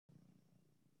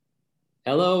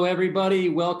Hello, everybody.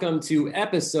 Welcome to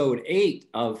episode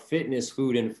 8 of Fitness,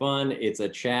 Food, and Fun. It's a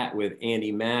chat with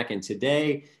Andy Mack, and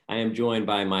today I am joined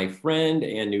by my friend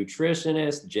and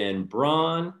nutritionist, Jenn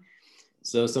Braun.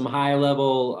 So some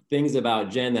high-level things about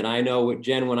Jenn that I know.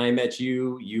 Jenn, when I met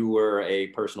you, you were a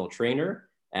personal trainer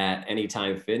at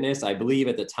Anytime Fitness. I believe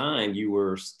at the time you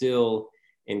were still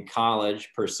in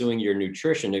college pursuing your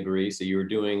nutrition degree, so you were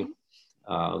doing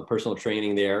personal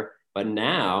training there. But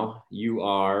now you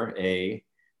are a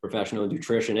professional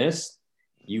nutritionist.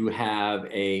 You have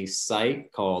a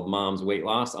site called Mom's Weight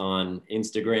Loss on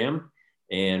Instagram,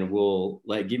 and we'll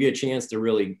give you a chance to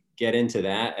really get into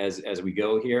that as we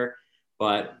go here.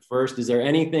 But first, is there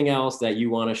anything else that you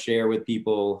want to share with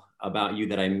people about you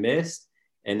that I missed?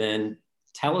 And then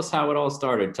tell us how it all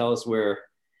started. Tell us where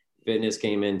fitness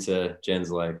came into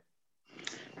Jenn's life.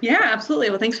 Yeah,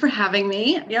 absolutely. Well, thanks for having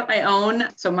me. Yep,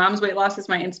 so Mom's Weight Loss is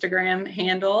my Instagram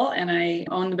handle, and I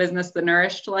own the business, The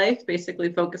Nourished Life,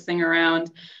 basically focusing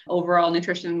around overall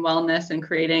nutrition and wellness and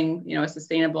creating, a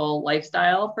sustainable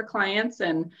lifestyle for clients.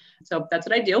 And so that's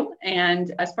what I do.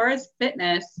 And as far as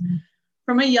fitness,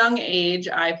 from a young age,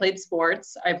 I played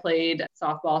sports. I played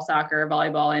softball, soccer,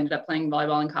 volleyball. I ended up playing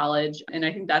volleyball in college. And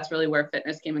I think that's really where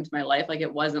fitness came into my life.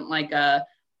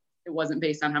 It wasn't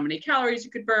based on how many calories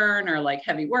you could burn or like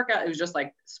heavy workout. It was just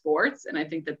like sports. And I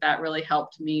think that really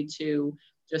helped me to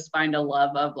just find a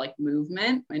love of like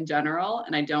movement in general.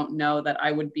 And I don't know that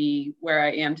I would be where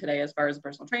I am today as far as a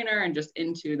personal trainer and just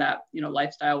into that,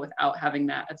 lifestyle without having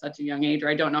that at such a young age. Or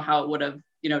I don't know how it would have,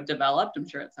 developed. I'm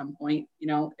sure at some point,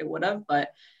 it would have, but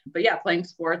yeah, playing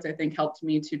sports, I think helped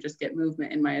me to just get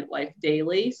movement in my life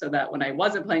daily so that when I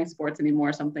wasn't playing sports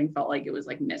anymore, something felt like it was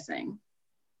like missing.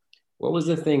 What was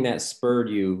the thing that spurred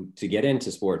you to get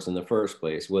into sports in the first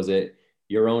place? Was it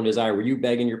your own desire? Were you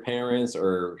begging your parents,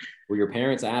 or were your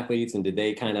parents athletes, and did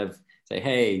they kind of say,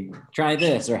 hey, try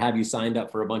this, or have you signed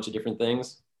up for a bunch of different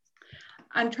things?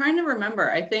 I'm trying to remember.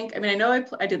 I know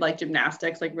I did like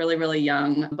gymnastics, like really, really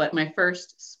young, but my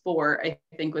first sport, I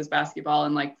think, was basketball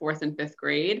in like fourth and fifth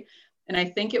grade. And I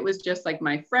think it was just like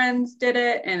my friends did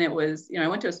it. And it was, I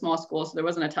went to a small school, so there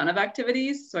wasn't a ton of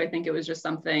activities. So I think it was just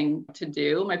something to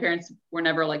do. My parents were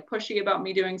never like pushy about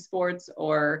me doing sports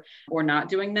or not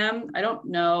doing them. I don't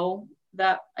know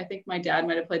that. I think my dad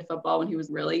might have played football when he was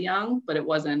really young, but he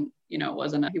wasn't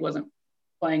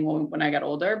playing when I got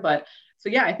older. But so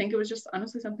yeah, I think it was just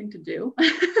honestly something to do.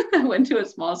 I went to a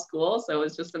small school, so it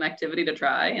was just an activity to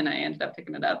try, and I ended up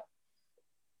picking it up.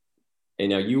 And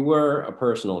now you were a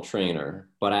personal trainer,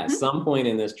 but at Mm-hmm. some point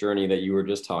in this journey that you were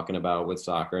just talking about with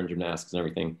soccer and gymnastics and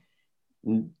everything,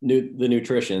 the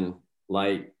nutrition,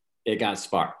 like it got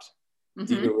sparked. Do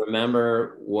Mm-hmm. you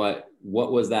remember what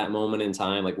was that moment in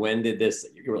time? Like when did this,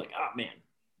 you were like, oh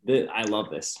man, I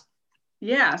love this.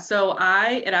 Yeah,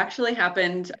 it actually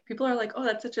happened. People are like, oh,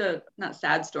 that's such a not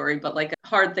sad story, but like a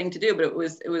hard thing to do. But it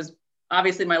was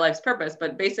obviously my life's purpose.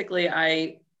 But basically,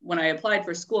 when I applied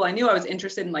for school, I knew I was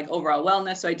interested in like overall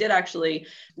wellness. So I did actually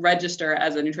register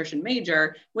as a nutrition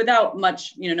major without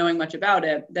much, knowing much about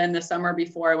it. Then the summer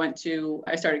before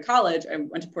I started college, I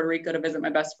went to Puerto Rico to visit my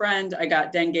best friend. I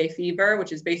got dengue fever,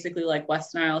 which is basically like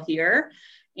West Nile here.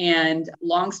 And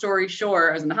long story short,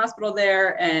 I was in the hospital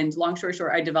there, and long story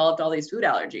short, I developed all these food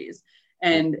allergies.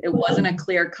 And it wasn't a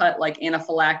clear cut like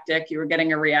anaphylactic, you were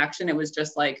getting a reaction. It was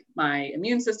just like my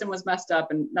immune system was messed up,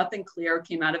 and nothing clear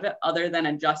came out of it other than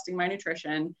adjusting my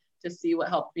nutrition to see what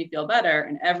helped me feel better.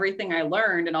 And everything I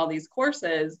learned in all these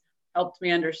courses helped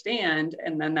me understand.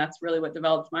 And then that's really what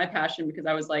developed my passion, because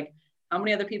I was like, how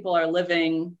many other people are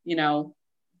living,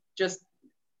 just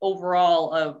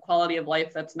overall a quality of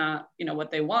life that's not, what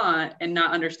they want, and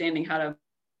not understanding how to,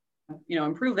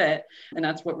 improve it. And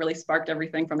that's what really sparked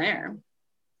everything from there.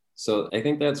 So I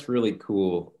think that's really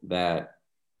cool that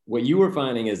what you were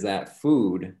finding is that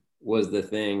food was the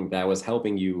thing that was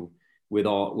helping you with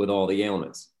all the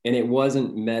ailments, and it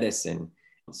wasn't medicine.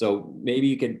 So maybe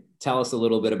you could tell us a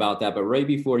little bit about that. But right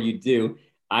before you do,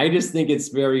 I just think it's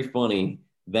very funny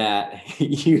that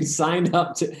you signed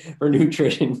up for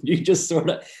nutrition. You just sort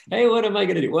of, hey, what am I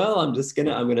going to do? Well, I'm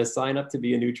going to sign up to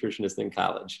be a nutritionist in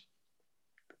college.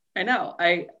 I know.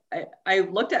 I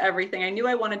looked at everything. I knew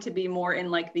I wanted to be more in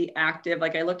like the active,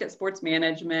 like I looked at sports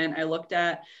management. I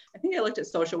think I looked at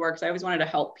social work. So I always wanted to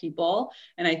help people.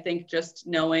 And I think just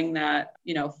knowing that,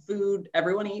 food,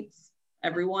 everyone eats,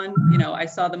 I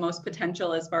saw the most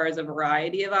potential as far as a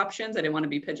variety of options. I didn't want to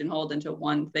be pigeonholed into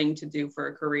one thing to do for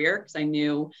a career, because I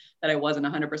knew that I wasn't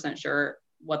 100% sure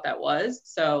what that was.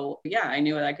 So yeah, I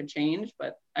knew that I could change,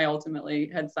 but I ultimately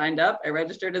had signed up. I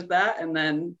registered as that, and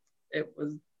then it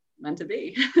was meant to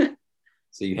be.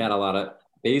 So you had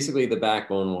basically the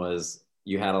backbone was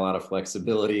you had a lot of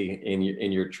flexibility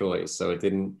in your choice. So it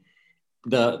didn't,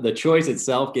 the choice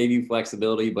itself gave you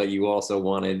flexibility, but you also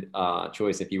wanted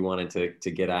choice if you wanted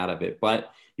to get out of it.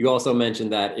 But you also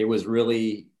mentioned that it was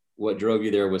really what drove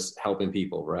you there was helping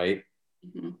people, right?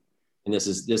 Mm-hmm. And this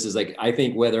is like, I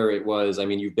think whether it was, I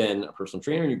mean, you've been a personal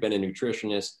trainer, you've been a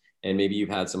nutritionist, and maybe you've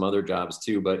had some other jobs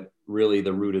too, but really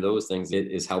the root of those things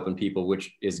is helping people,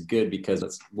 which is good because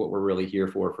that's what we're really here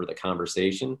for the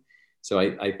conversation. So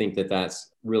I think that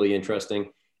that's really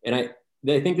interesting. And I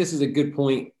think this is a good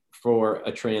point for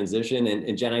a transition.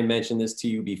 And Jen, I mentioned this to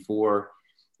you before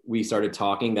we started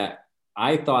talking, that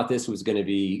I thought this was going to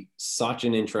be such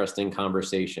an interesting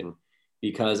conversation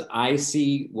because I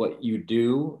see what you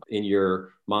do in your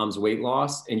mom's weight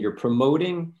loss and you're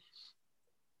promoting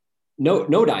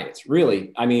no diets,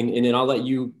 really. I mean, and then I'll let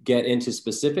you get into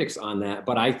specifics on that,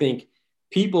 but I think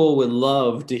people would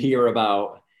love to hear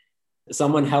about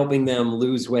someone helping them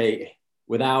lose weight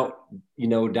without,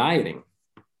 dieting.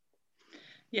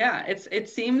 Yeah, it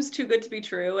seems too good to be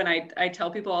true. And I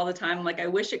tell people all the time, like, I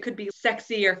wish it could be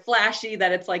sexy or flashy,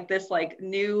 that it's like this like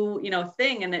new,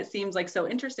 thing. And it seems like so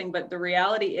interesting. But the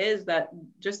reality is that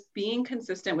just being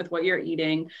consistent with what you're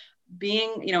eating,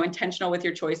 being, intentional with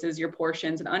your choices, your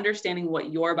portions, and understanding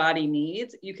what your body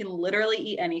needs, you can literally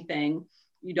eat anything.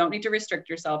 You don't need to restrict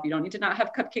yourself. You don't need to not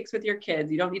have cupcakes with your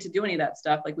kids. You don't need to do any of that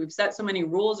stuff. Like, we've set so many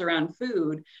rules around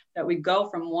food that we go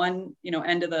from one,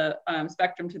 end of the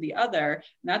spectrum to the other. And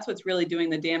that's what's really doing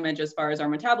the damage as far as our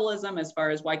metabolism, as far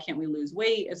as why can't we lose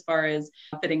weight, as far as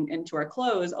fitting into our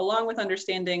clothes, along with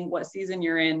understanding what season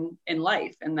you're in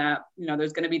life. And that,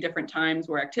 there's going to be different times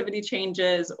where activity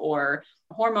changes or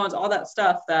hormones, all that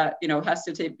stuff that, has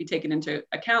to be taken into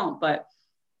account. But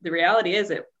the reality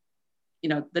is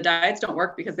the diets don't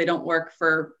work because they don't work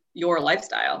for your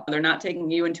lifestyle. They're not taking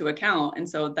you into account. And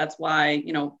so that's why,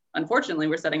 unfortunately,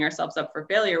 we're setting ourselves up for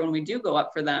failure when we do go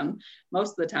up for them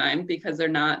most of the time, because they're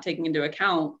not taking into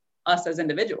account us as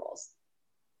individuals.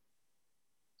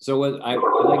 So I'd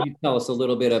like you to tell us a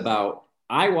little bit about,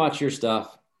 I watch your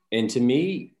stuff, and to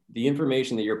me, the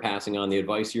information that you're passing on, the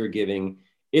advice you're giving,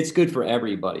 it's good for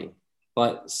everybody,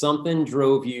 but something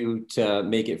drove you to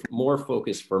make it more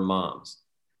focused for moms.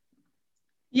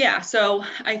 Yeah. So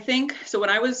I think, so when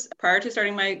I was, prior to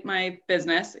starting my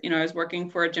business, I was working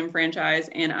for a gym franchise,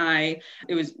 and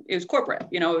it was corporate,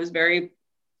 it was very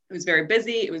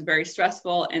busy. It was very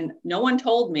stressful. And no one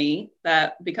told me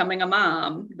that becoming a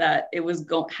mom, that it was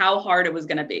how hard it was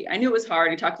going to be. I knew it was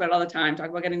hard. You talk about it all the time, talk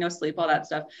about getting no sleep, all that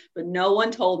stuff, but no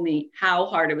one told me how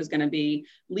hard it was going to be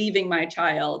leaving my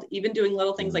child, even doing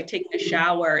little things like taking a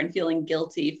shower and feeling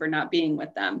guilty for not being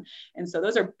with them. And so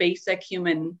those are basic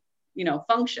human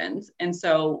functions. And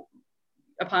so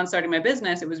upon starting my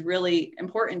business, it was really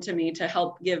important to me to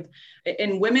help give,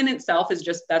 and women itself is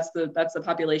just, that's the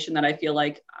population that I feel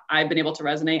like I've been able to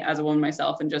resonate as a woman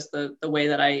myself, and just the way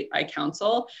that I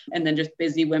counsel. And then just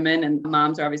busy women and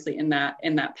moms are obviously in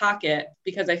that pocket,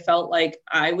 because I felt like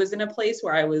I was in a place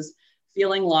where I was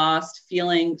feeling lost,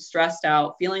 feeling stressed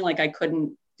out, feeling like I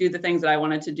couldn't do the things that I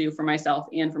wanted to do for myself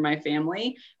and for my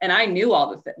family. And I knew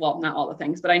not all the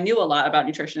things, but I knew a lot about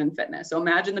nutrition and fitness. So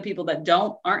imagine the people that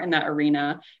aren't in that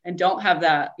arena and don't have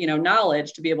that,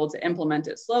 knowledge to be able to implement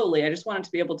it slowly. I just wanted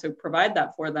to be able to provide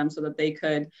that for them so that they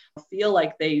could feel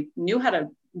like they knew how to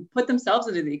put themselves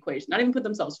into the equation, not even put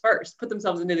themselves first, put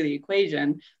themselves into the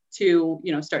equation to,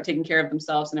 start taking care of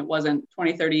themselves. And it wasn't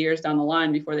 20, 30 years down the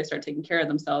line before they start taking care of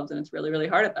themselves. And it's really, really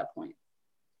hard at that point.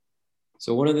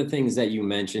 So one of the things that you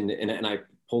mentioned, and I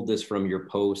pulled this from your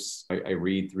posts, I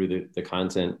read through the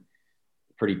content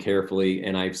pretty carefully,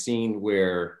 and I've seen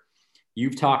where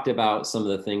you've talked about some of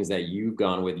the things that you've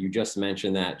gone with. You just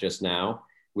mentioned that just now,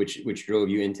 which drove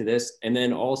you into this. And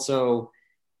then also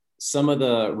some of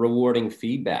the rewarding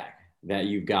feedback that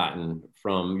you've gotten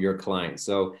from your clients.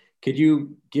 So could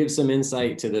you give some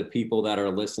insight to the people that are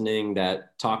listening,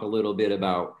 that talk a little bit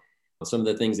about some of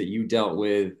the things that you dealt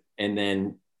with, and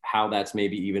then how that's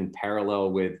maybe even parallel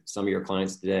with some of your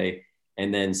clients today,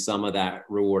 and then some of that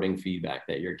rewarding feedback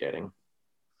that you're getting?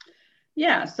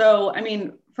 Yeah. So, I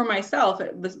mean, for myself,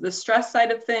 the stress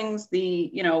side of things,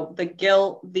 the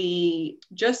guilt,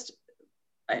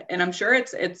 and I'm sure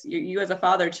it's you as a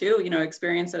father too,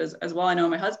 experience it as well. I know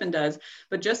my husband does,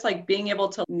 but just like being able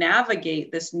to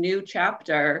navigate this new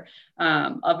chapter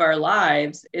of our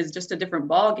lives is just a different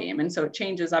ball game. And so it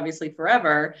changes obviously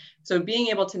forever. So being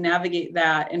able to navigate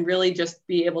that and really just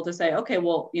be able to say, okay,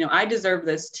 well, I deserve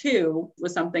this too,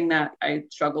 was something that I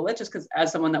struggle with, just because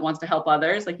as someone that wants to help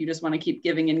others, like you just want to keep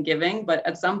giving and giving, but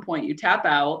at some point you tap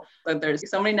out. But there's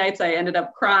so many nights I ended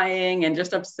up crying and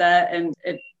just upset, and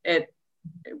it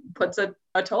puts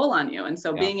a toll on you. And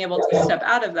so Yeah. being able to step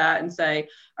out of that and say,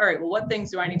 all right, well, what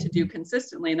things do I need to do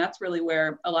consistently? And that's really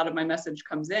where a lot of my message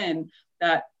comes in,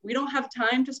 that we don't have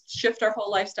time to shift our whole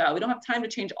lifestyle. We don't have time to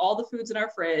change all the foods in our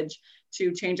fridge,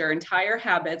 to change our entire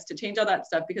habits, to change all that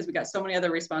stuff, because we got so many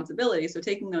other responsibilities. So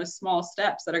taking those small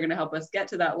steps that are going to help us get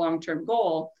to that long-term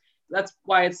goal, that's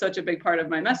why it's such a big part of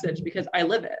my message, because I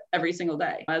live it every single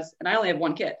day. And I only have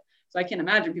one kid. So I can't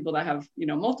imagine people that have,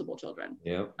 multiple children.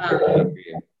 Yeah.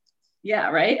 Yeah.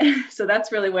 Right. So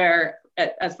that's really where,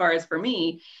 as far as for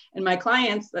me and my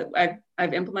clients, that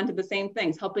I've implemented the same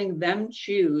things, helping them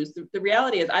choose. The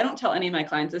reality is, I don't tell any of my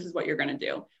clients, this is what you're going to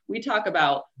do. We talk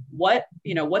about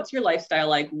what's your lifestyle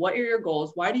like? What are your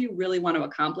goals? Why do you really want to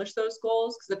accomplish those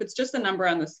goals? Because if it's just a number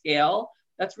on the scale,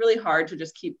 that's really hard to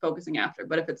just keep focusing after.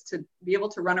 But if it's to be able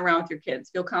to run around with your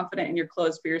kids, feel confident in your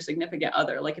clothes for your significant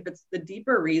other, like if it's the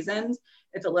deeper reasons,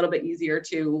 it's a little bit easier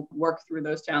to work through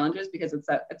those challenges, because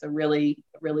it's a really,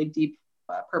 really deep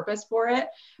purpose for it.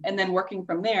 And then working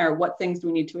from there, what things do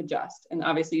we need to adjust? And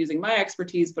obviously using my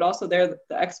expertise, but also they're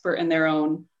the expert in their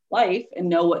own life and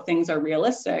know what things are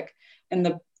realistic. And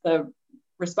the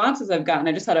responses I've gotten,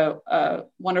 I just had a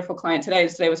wonderful client today.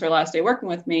 Today was her last day working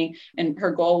with me. And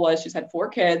her goal was, she's had 4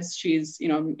 kids. She's,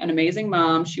 an amazing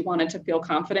mom. She wanted to feel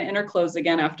confident in her clothes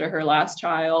again after her last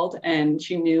child. And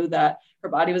she knew that her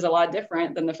body was a lot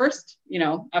different than the first,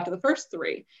 after the first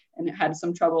 3, and had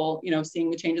some trouble,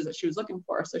 seeing the changes that she was looking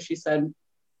for. So she said,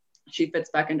 she fits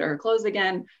back into her clothes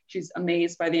again. She's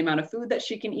amazed by the amount of food that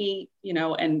she can eat,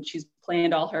 and she's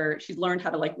learned how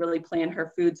to really plan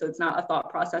her food. So it's not a thought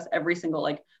process every single,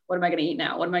 what am I going to eat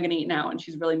now? What am I going to eat now? And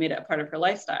she's really made it a part of her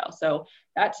lifestyle. So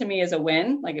that to me is a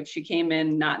win. Like if she came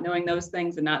in not knowing those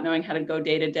things and not knowing how to go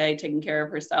day to day, taking care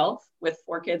of herself with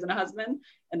 4 kids and a husband,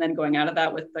 and then going out of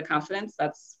that with the confidence,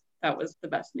 that was the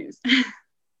best news.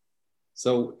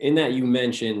 So in that, you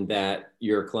mentioned that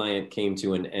your client came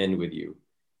to an end with you.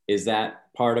 Is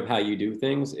that part of how you do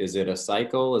things? Is it a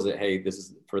cycle? Is it, hey, this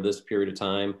is for this period of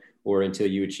time, or until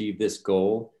you achieve this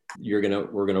goal, we're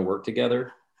going to work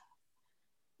together?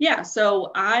 Yeah.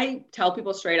 So I tell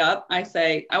people straight up, I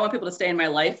say, I want people to stay in my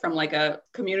life from a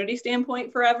community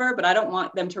standpoint forever, but I don't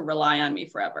want them to rely on me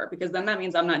forever, because then that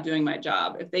means I'm not doing my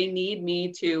job. If they need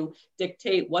me to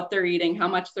dictate what they're eating, how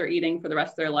much they're eating for the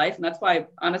rest of their life. And that's why,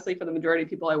 honestly, for the majority of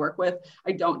people I work with,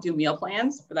 I don't do meal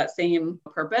plans for that same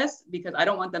purpose, because I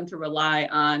don't want them to rely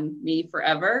on me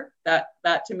forever. That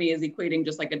to me is equating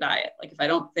just like a diet. Like if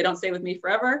they don't stay with me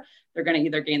forever, they're going to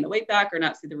either gain the weight back or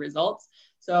not see the results.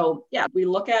 So yeah, we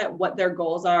look at what their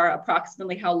goals are,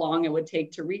 approximately how long it would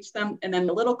take to reach them, and then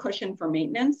a little cushion for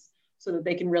maintenance so that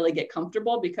they can really get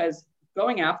comfortable, because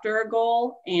going after a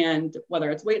goal, and whether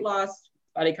it's weight loss,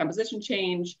 body composition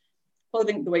change,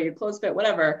 clothing, the way your clothes fit,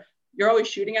 whatever, you're always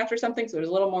shooting after something. So there's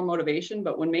a little more motivation.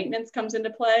 But when maintenance comes into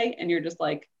play and you're just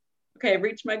like, okay, I've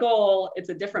reached my goal, it's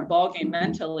a different ballgame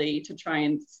mentally to try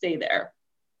and stay there.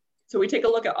 So we take a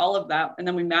look at all of that, and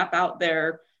then we map out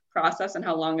their process and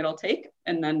how long it'll take.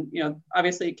 And then,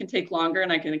 obviously it can take longer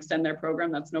and I can extend their program.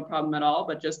 That's no problem at all.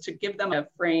 But just to give them a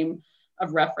frame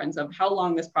of reference of how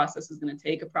long this process is going to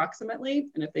take approximately.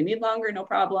 And if they need longer, no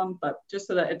problem. But just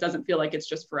so that it doesn't feel like it's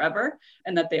just forever,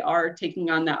 and that they are taking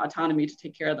on that autonomy to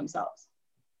take care of themselves.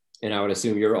 And I would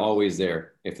assume you're always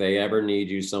there. If they ever need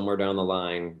you somewhere down the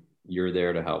line, you're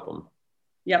there to help them.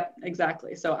 Yep,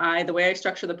 exactly. So the way I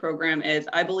structure the program is,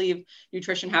 I believe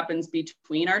nutrition happens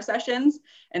between our sessions.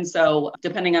 And so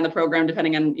depending on the program,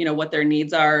 depending on, what their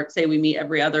needs are, say we meet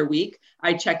every other week,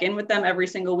 I check in with them every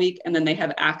single week, and then they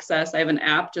have access. I have an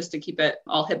app just to keep it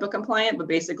all HIPAA compliant, but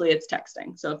basically it's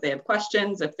texting. So if they have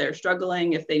questions, if they're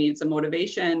struggling, if they need some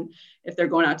motivation, if they're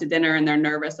going out to dinner and they're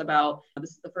nervous about, this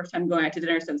is the first time going out to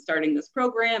dinner since starting this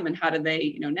program, and how do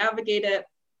they, navigate it,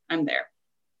 I'm there.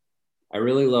 I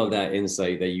really love that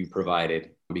insight that you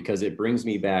provided, because it brings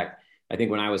me back. I think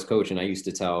when I was coaching, I used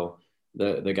to tell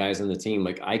the guys on the team,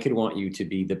 I could want you to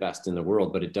be the best in the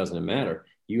world, but it doesn't matter.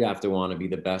 You have to want to be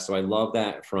the best. So I love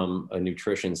that from a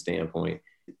nutrition standpoint,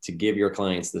 to give your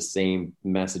clients the same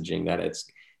messaging, that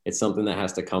it's something that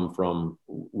has to come from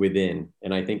within.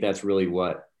 And I think that's really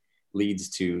what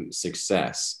leads to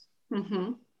success.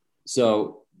 Mm-hmm.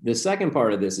 So the second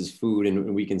part of this is food,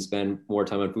 and we can spend more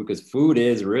time on food, because food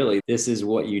is really, this is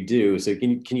what you do. So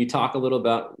can you talk a little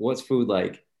about what's food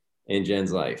like in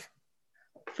Jenn's life?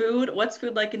 What's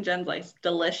food like in Jenn's life?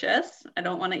 Delicious. I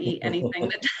don't want to eat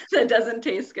anything that doesn't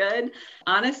taste good.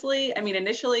 Honestly, I mean,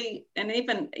 initially, and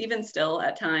even still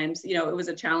at times, it was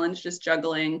a challenge just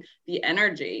juggling the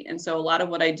energy. And so a lot of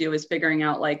what I do is figuring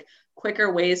out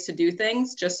quicker ways to do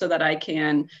things just so that I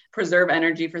can preserve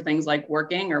energy for things like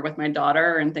working or with my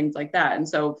daughter and things like that. And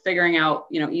so figuring out,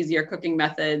 easier cooking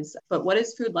methods. But what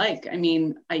is food like? I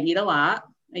mean, I eat a lot.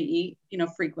 I eat,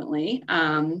 frequently.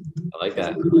 I like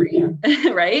that.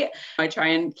 Right. I try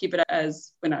and keep it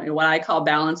as what I call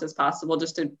balance as possible,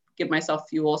 just to give myself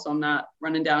fuel. So I'm not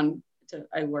running down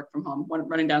I work from home,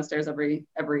 running downstairs every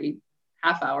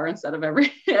half hour instead of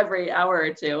every hour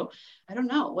or two. I don't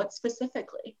know what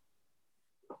specifically.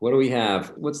 What do we have?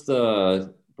 What's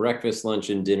the breakfast, lunch,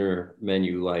 and dinner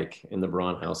menu like in the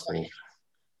Braun household?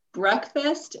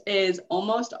 Breakfast is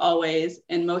almost always,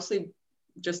 and mostly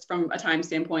just from a time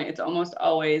standpoint, it's almost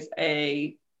always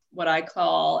what I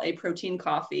call a protein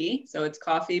coffee. So it's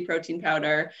coffee, protein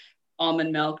powder,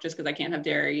 almond milk, just because I can't have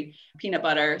dairy, peanut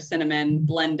butter, cinnamon,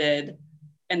 blended,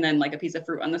 and then like a piece of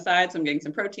fruit on the side. So I'm getting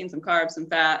some protein, some carbs, some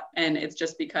fat. And it's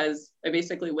just because I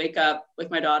basically wake up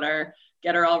with my daughter,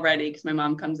 get her all ready because my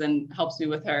mom comes in, helps me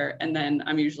with her. And then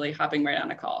I'm usually hopping right on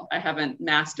a call. I haven't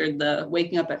mastered the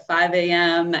waking up at 5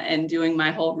 a.m. and doing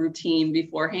my whole routine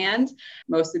beforehand,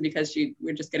 mostly because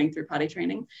we're just getting through potty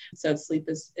training. So sleep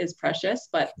is precious,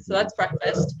 so that's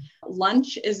breakfast.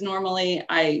 Lunch is normally,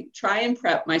 I try and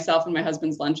prep myself and my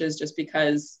husband's lunches just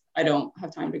because I don't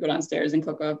have time to go downstairs and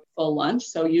cook a full lunch.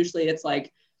 So usually it's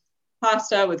like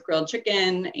pasta with grilled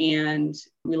chicken, and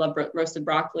we love roasted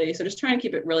broccoli. So just trying to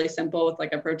keep it really simple with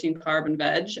like a protein, carb, and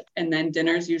veg. And then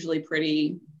dinner's usually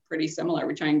pretty similar.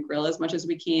 We try and grill as much as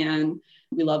we can.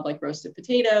 We love like roasted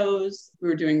potatoes. We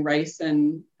were doing rice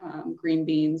and green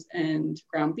beans and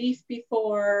ground beef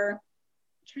before.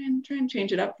 Try and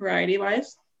change it up variety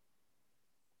wise.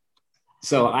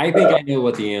 So I think I know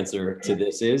what the answer to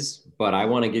this is, but I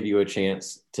want to give you a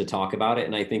chance to talk about it.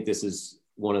 And I think this is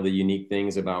one of the unique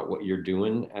things about what you're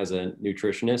doing as a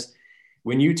nutritionist.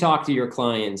 When you talk to your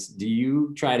clients, do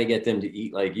you try to get them to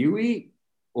eat like you eat,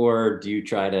 or do you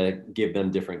try to give them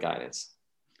different guidance?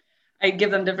 I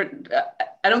give them different.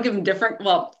 I don't give them different.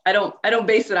 Well, I don't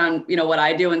base it on, what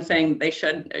I do and saying they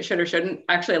should or shouldn't.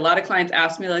 Actually, a lot of clients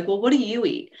ask me like, well, what do you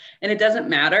eat? And it doesn't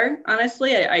matter.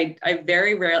 Honestly, I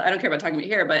very rarely, I don't care about talking about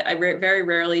here, but I very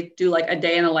rarely do like a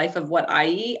day in the life of what I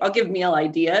eat. I'll give meal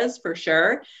ideas for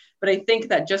sure. But I think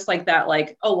that just like that,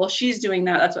 like, oh, well, she's doing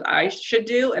that, that's what I should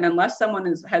do. And unless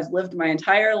someone has lived my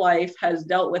entire life, has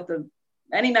dealt with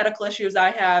any medical issues I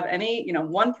have,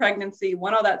 one pregnancy,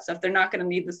 all that stuff, they're not going to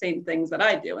need the same things that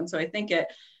I do. And so I think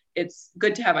it's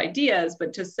good to have ideas,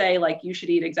 but to say like, you should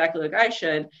eat exactly like I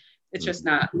should, it's just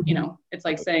not, it's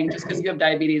like saying just because you have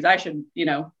diabetes, I should,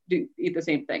 eat the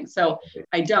same thing. So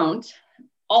I don't.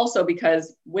 Also,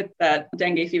 because with that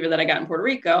dengue fever that I got in Puerto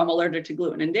Rico, I'm allergic to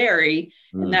gluten and dairy,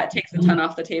 and that takes a ton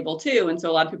off the table too. And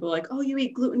so a lot of people are like, oh, you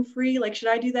eat gluten-free? Like, should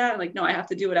I do that? I'm like, no, I have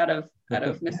to do it out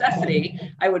of necessity.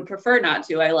 I would prefer not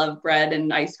to. I love bread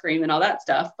and ice cream and all that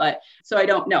stuff. But so I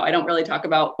don't really talk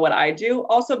about what I do.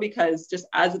 Also, because just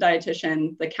as a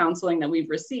dietitian, the counseling that we've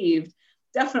received,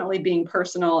 definitely being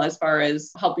personal as far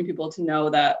as helping people to know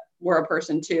that we're a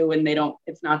person too, and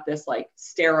it's not this like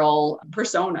sterile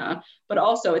persona, but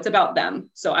also it's about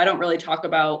them. So I don't really talk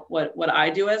about what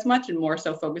I do as much, and more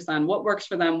so focus on what works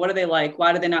for them. What do they like?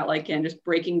 Why do they not like it? And just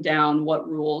breaking down what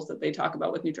rules that they talk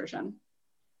about with nutrition.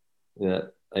 Yeah,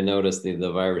 I noticed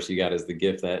the virus you got is the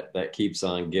gift that keeps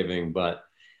on giving. But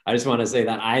I just want to say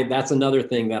that that's another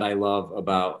thing that I love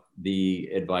about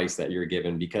the advice that you're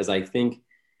given, because I think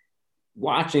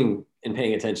watching and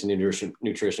paying attention to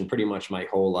nutrition pretty much my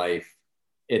whole life,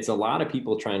 it's a lot of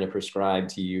people trying to prescribe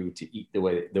to you to eat the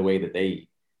way that they eat.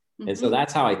 Mm-hmm. And so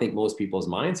that's how I think most people's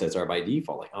mindsets are by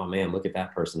default. Like, oh man, look at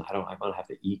that person. I want to have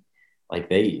to eat like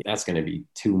they eat. That's going to be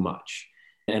too much.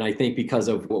 And I think because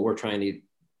of what we're trying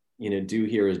to, do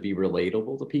here is be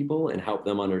relatable to people and help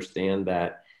them understand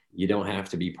that you don't have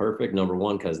to be perfect. Number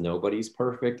one, because nobody's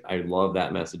perfect. I love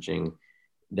that messaging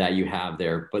that you have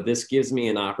there, but this gives me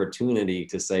an opportunity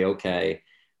to say, okay,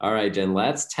 all right, Jen,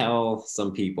 let's tell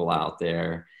some people out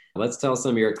there, let's tell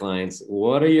some of your clients,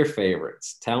 what are your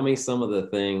favorites? Tell me some of the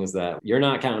things that you're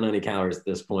not counting any calories at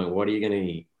this point. What are you going to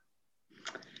eat?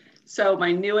 So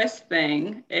my newest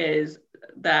thing is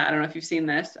that, I don't know if you've seen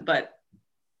this,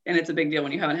 and it's a big deal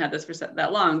when you haven't had this for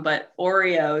that long, but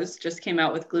Oreos just came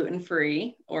out with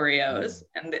gluten-free Oreos,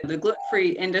 and the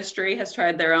gluten-free industry has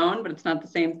tried their own, but it's not the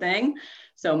same thing.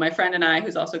 So my friend and I,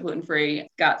 who's also gluten-free,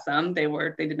 got some. They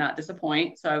did not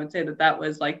disappoint. So I would say that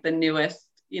was like the newest.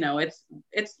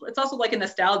 It's also like a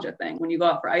nostalgia thing when you go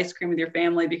out for ice cream with your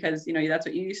family, because that's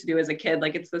what you used to do as a kid.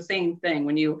 Like, it's the same thing.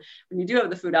 When you do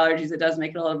have the food allergies, it does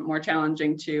make it a little bit more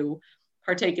challenging to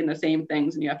partake in the same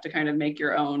things, and you have to kind of make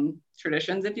your own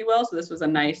traditions, if you will. So this was a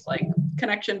nice like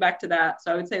connection back to that.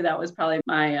 So I would say that was probably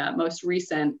my most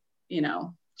recent,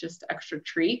 just extra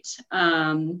treat.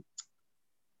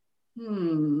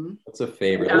 What's a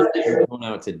favorite? Let's say you're going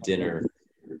out to dinner.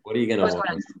 What are you gonna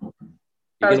want?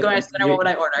 If I was going to dinner, what would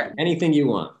I order? Anything you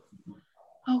want.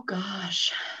 Oh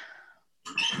gosh.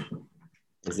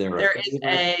 Is there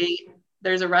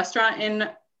there's a restaurant in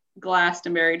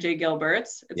Glastonbury, J.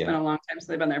 Gilbert's. It's been a long time since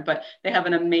they've been there, but they have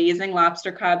an amazing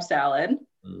lobster Cobb salad.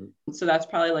 So that's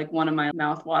probably like one of my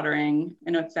mouth-watering, I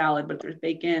know it's salad, but there's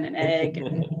bacon and egg,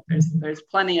 and there's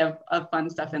plenty of fun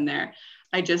stuff in there.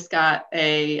 I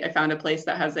found a place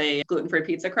that has a gluten-free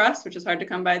pizza crust, which is hard to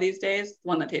come by these days,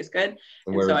 one that tastes good.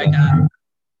 And so I got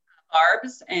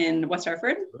Barb's in West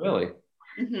Hartford. Really?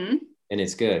 Mm-hmm. And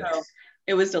it's good. So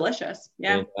it was delicious.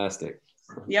 Yeah. Fantastic.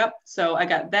 Yep. So I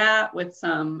got that with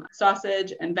some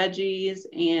sausage and veggies,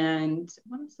 and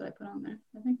what else did I put on there?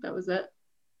 I think that was it.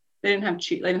 They didn't have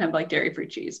cheese. They didn't have like dairy-free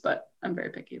cheese, but I'm very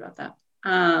picky about that.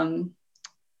 Trying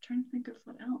to think of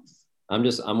what else.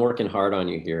 I'm working hard on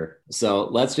you here. So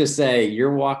let's just say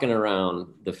you're walking around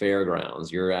the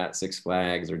fairgrounds. You're at Six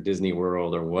Flags or Disney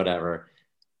World or whatever.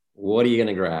 What are you going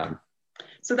to grab?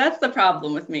 So that's the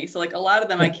problem with me. So like a lot of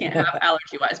them I can't have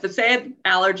allergy-wise, but say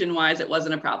allergen-wise, it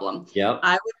wasn't a problem. Yep.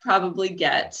 I would probably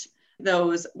get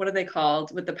those, what are they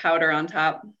called, with the powder on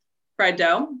top? Fried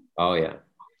dough. Oh yeah.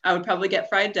 I would probably get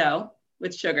fried dough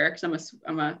with sugar because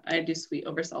I do sweet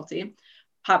over salty.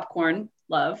 Popcorn,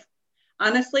 love.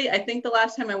 Honestly, I think the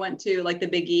last time I went to like the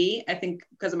Big E, I think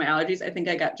because of my allergies, I think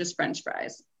I got just French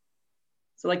fries.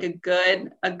 So like a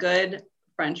good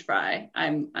French fry,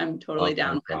 I'm totally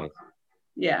down with.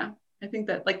 Yeah, I think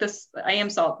that like this, I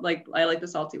like the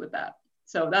salty with that.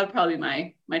 So that would probably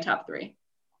be my top three.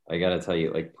 I gotta tell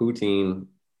you, like poutine,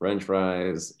 French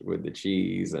fries with the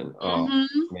cheese, and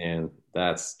man,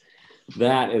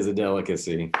 that is a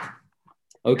delicacy.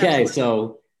 Okay, absolutely.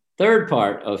 So third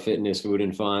part of fitness, food,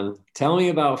 and fun. Tell me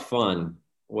about fun.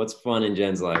 What's fun in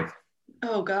Jen's life?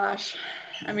 Oh gosh,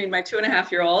 I mean, my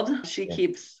 2.5-year-old, she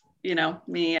keeps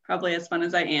me probably as fun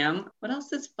as I am. What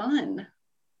else is fun?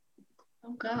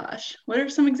 Oh gosh, what are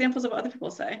some examples of what other people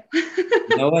say?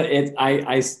 You know what?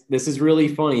 This is really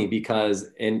funny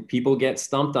and people get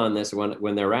stumped on this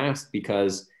when they're asked,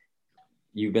 because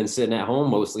you've been sitting at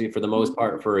home mostly for the most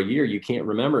part for a year. You can't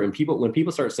remember. And when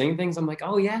people start saying things, I'm like,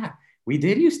 oh yeah, we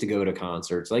did used to go to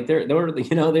concerts. Like there's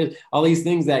all these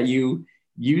things that you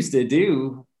used to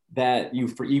do that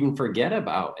you even forget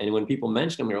about. And when people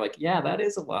mention them, you're like, yeah, that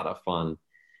is a lot of fun.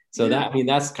 So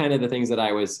that's kind of the things that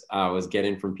I was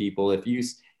getting from people.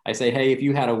 I say, hey, if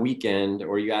you had a weekend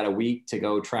or you had a week to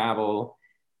go travel,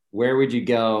 where would you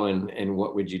go and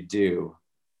what would you do?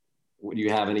 Would you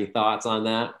have any thoughts on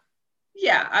that?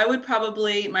 Yeah, I would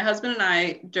probably, my husband and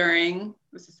I,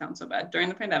 this sounds so bad, during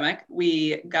the pandemic,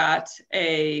 we got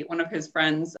one of his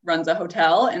friends runs a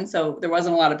hotel. And so there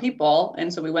wasn't a lot of people.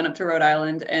 And so we went up to Rhode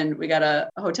Island and we got a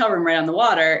hotel room right on the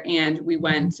water, and we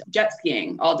went jet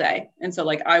skiing all day. And so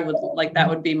that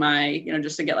would be my,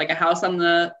 just to get like a house on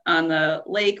the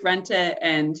lake, rent it,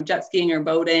 and jet skiing or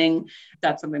boating.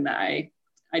 That's something that I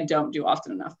don't do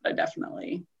often enough, but that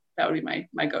would be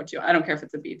my go-to. I don't care if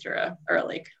it's a beach or a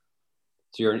lake.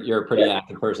 So you're a pretty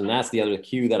active person. That's the other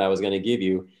cue that I was going to give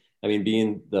you. I mean,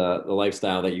 being the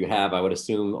lifestyle that you have, I would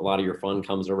assume a lot of your fun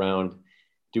comes around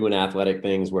doing athletic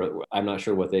things where I'm not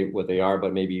sure what they are,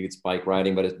 but maybe it's bike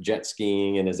riding, but it's jet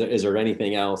skiing. And is there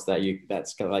anything else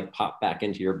that's kind of like popped back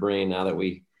into your brain now that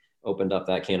we opened up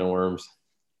that can of worms?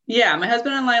 Yeah, my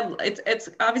husband and I, it's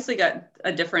obviously got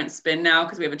a different spin now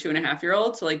because we have a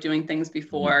 2.5-year-old. So like doing things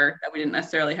before that we didn't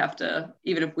necessarily have to,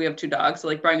 even if we have 2 dogs. So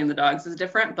like bringing the dogs is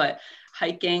different, but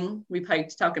hiking, we've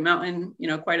hiked Talcott Mountain,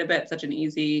 quite a bit. Such an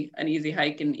easy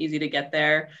hike and easy to get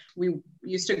there. We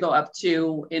used to go up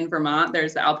to, in Vermont,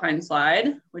 there's the Alpine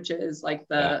Slide, which is like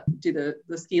do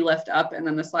the ski lift up and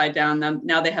then the slide down.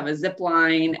 Now they have a zip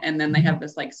line, and then they have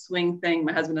this like swing thing.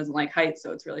 My husband doesn't like heights,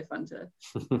 so it's really fun to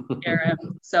scare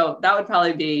him. So that would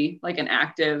probably be like an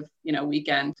active,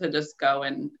 weekend to just go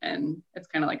and it's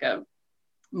kind of like a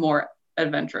more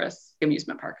adventurous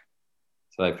amusement park.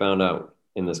 So I found out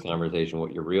in this conversation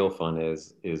what your real fun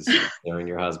is scaring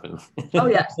your husband. Oh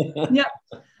yes. Yep.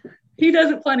 He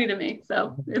does it plenty to me,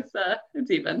 so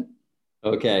it's even.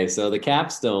 Okay, so the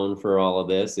capstone for all of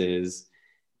this is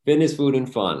fitness, food,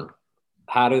 and fun.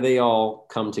 How do they all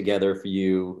come together for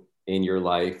you in your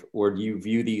life, or do you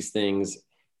view these things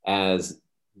as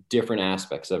different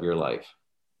aspects of your life?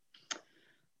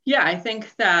 Yeah, I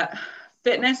think that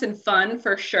fitness and fun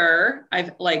for sure.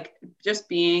 I've like just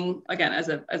being, again, as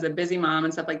a busy mom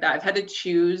and stuff like that, I've had to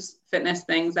choose fitness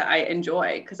things that I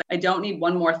enjoy because I don't need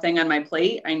one more thing on my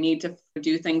plate. I need to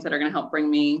do things that are going to help bring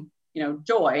me,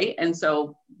 joy. And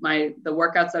so the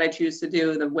workouts that I choose to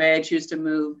do, the way I choose to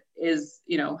move is,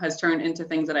 has turned into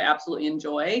things that I absolutely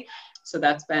enjoy. So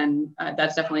that's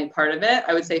definitely a part of it.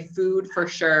 I would say food for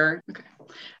sure. Okay.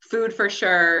 Food for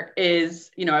sure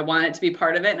is, I want it to be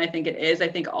part of it. And I think it is. I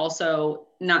think also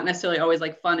not necessarily always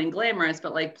like fun and glamorous,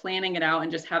 but like planning it out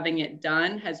and just having it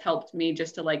done has helped me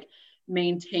just to like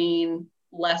maintain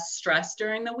less stress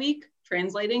during the week,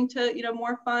 translating to,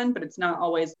 more fun, but it's not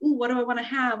always, ooh, what do I want to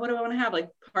have? What do I want to have? Like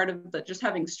part of the, just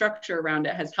having structure around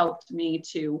it has helped me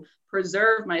to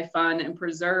preserve my fun and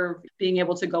preserve being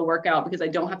able to go work out because I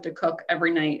don't have to cook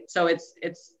every night. So it's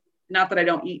not that I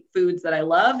don't eat foods that I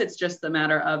love. It's just the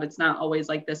matter of, it's not always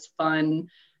like this fun,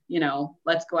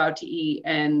 let's go out to eat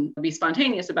and be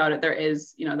spontaneous about it. There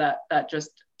is, that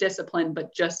just discipline,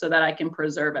 but just so that I can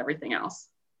preserve everything else.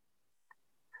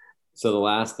 So the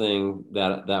last thing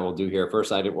that we'll do here,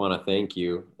 first, I did want to thank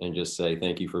you and just say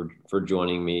thank you for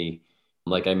joining me.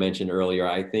 Like I mentioned earlier,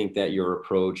 I think that your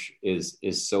approach is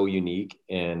so unique.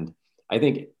 And I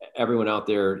think everyone out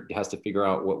there has to figure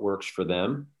out what works for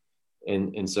them.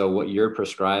 And so what you're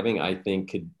prescribing, I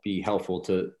think could be helpful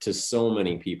to so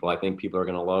many people. I think people are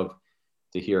going to love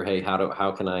to hear, hey,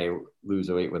 how can I lose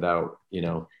weight without,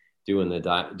 doing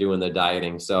the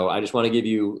dieting. So I just want to give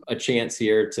you a chance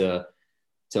here to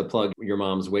plug your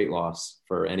mom's weight loss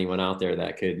for anyone out there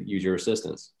that could use your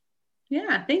assistance.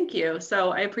 Yeah, thank you.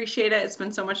 So I appreciate it. It's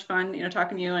been so much fun,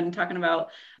 talking to you and talking about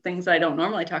things that I don't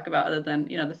normally talk about other than,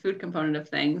 the food component of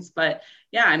things. But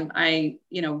yeah, I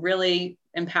really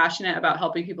am passionate about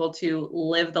helping people to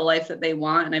live the life that they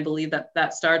want. And I believe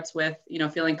that starts with,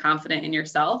 feeling confident in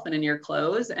yourself and in your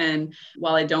clothes. And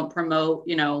while I don't promote,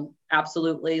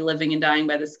 absolutely living and dying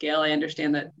by the scale, I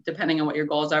understand that depending on what your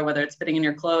goals are, whether it's fitting in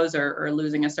your clothes or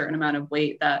losing a certain amount of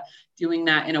weight, that doing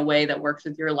that in a way that works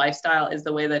with your lifestyle is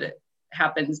the way that it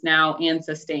happens now and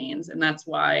sustains. And that's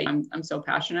why I'm so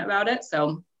passionate about it.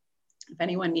 So if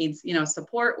anyone needs,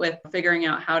 support with figuring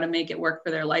out how to make it work for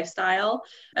their lifestyle,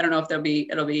 I don't know if there'll be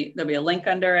a link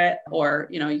under it, or,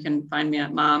 you can find me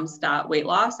at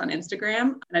moms.weightloss on Instagram,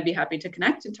 and I'd be happy to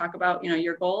connect and talk about,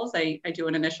 your goals. I do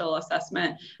an initial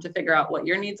assessment to figure out what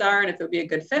your needs are and if it would be a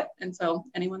good fit. And so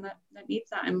anyone that needs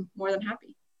that, I'm more than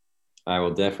happy. I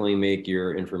will definitely make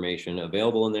your information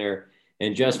available in there.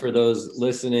 And just for those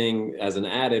listening, as an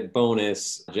added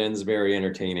bonus, Jenn's very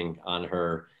entertaining on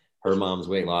her mom's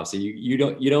weight loss. So you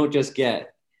don't just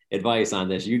get advice on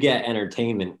this, you get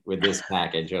entertainment with this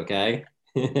package, okay?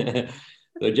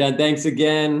 So Jenn, thanks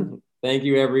again. Thank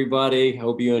you, everybody.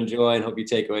 Hope you enjoy and hope you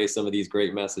take away some of these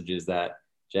great messages that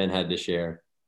Jenn had to share.